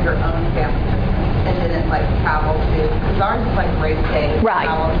had your own family and didn't travel to? Because ours is race day. Right.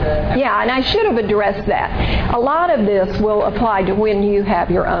 Yeah, and I should have addressed that. A lot of this will apply to when you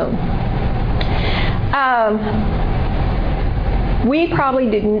have your own. we probably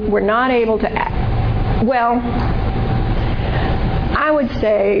were not able to well, I would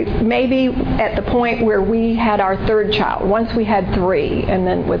say maybe at the point where we had our third child, once we had 3 and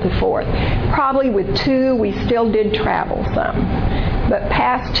then with the 4th. Probably with 2 we still did travel some. But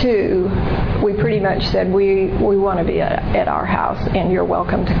past 2, we pretty much said we want to be at our house and you're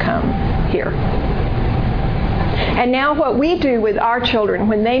welcome to come here. And now what we do with our children,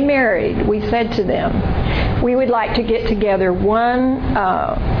 when they married, we said to them, we would like to get together one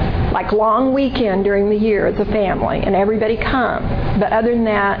long weekend during the year as a family, and everybody come. But other than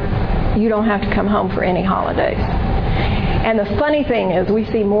that, you don't have to come home for any holidays. And the funny thing is, we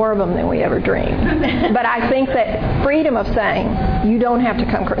see more of them than we ever dreamed. But I think that freedom of saying, you don't have to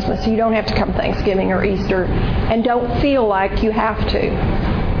come Christmas, you don't have to come Thanksgiving or Easter, and don't feel like you have to.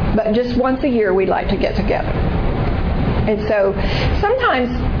 But just once a year, we'd like to get together. And so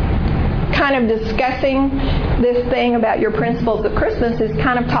sometimes kind of discussing this thing about your principles of Christmas is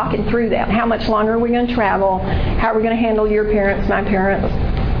kind of talking through that. How much longer are we going to travel? How are we going to handle your parents, my parents?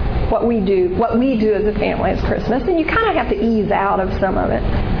 What we do as a family is Christmas, and you kind of have to ease out of some of it.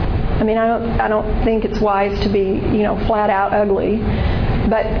 I mean, I don't think it's wise to be, flat out ugly,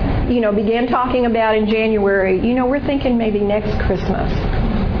 but begin talking about in January. We're thinking maybe next Christmas,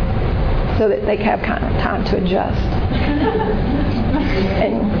 so that they have kind of time to adjust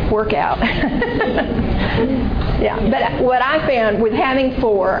and work out. Yeah, but what I found with having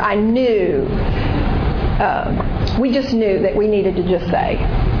 4, I knew we just knew that we needed to just say.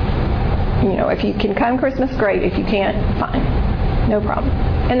 If you can come Christmas, great. If you can't, fine. No problem.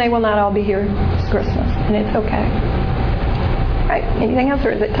 And they will not all be here this Christmas, and it's okay. All right, anything else,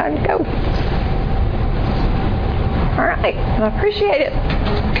 or is it time to go? All right, I appreciate it.